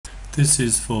This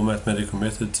is for mathematical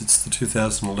methods. It's the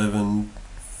 2011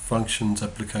 functions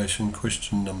application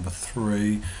question number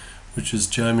 3, which is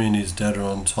Jamie and his dad are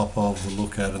on top of the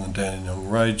Lookout and the Dandenong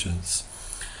Ranges.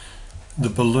 The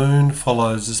balloon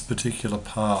follows this particular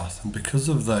path, and because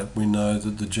of that we know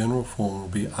that the general form will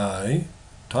be A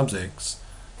times x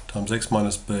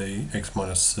minus b, x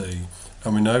minus c.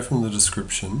 And we know from the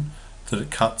description that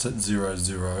it cuts at 0,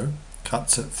 0,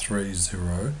 cuts at 3,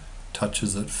 0,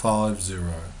 touches at 5,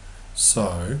 0.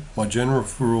 So my general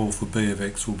rule for b of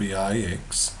x will be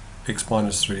ax, x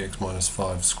minus 3, x minus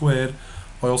 5 squared.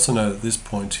 I also know that this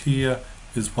point here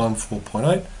is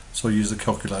 14.8, so I'll use the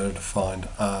calculator to find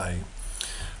a.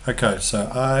 Okay, so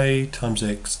a times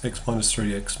x, x minus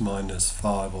 3, x minus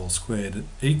 5 all squared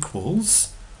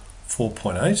equals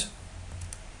 4.8.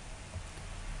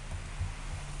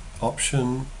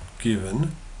 Option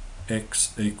given,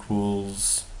 x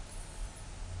equals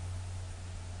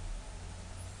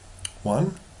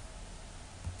 1.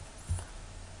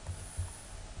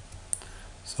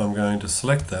 So I'm going to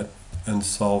select that and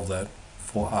solve that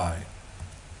for a.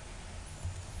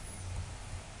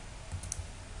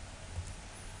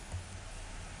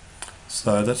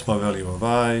 So that's my value of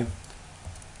a,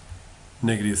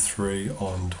 -3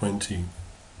 on 20.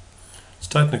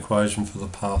 State an equation for the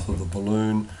path of the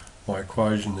balloon. My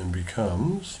equation then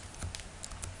becomes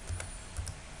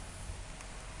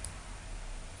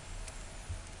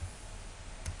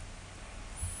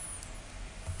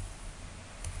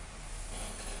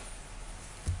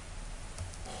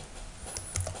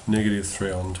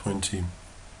 -3 on 20.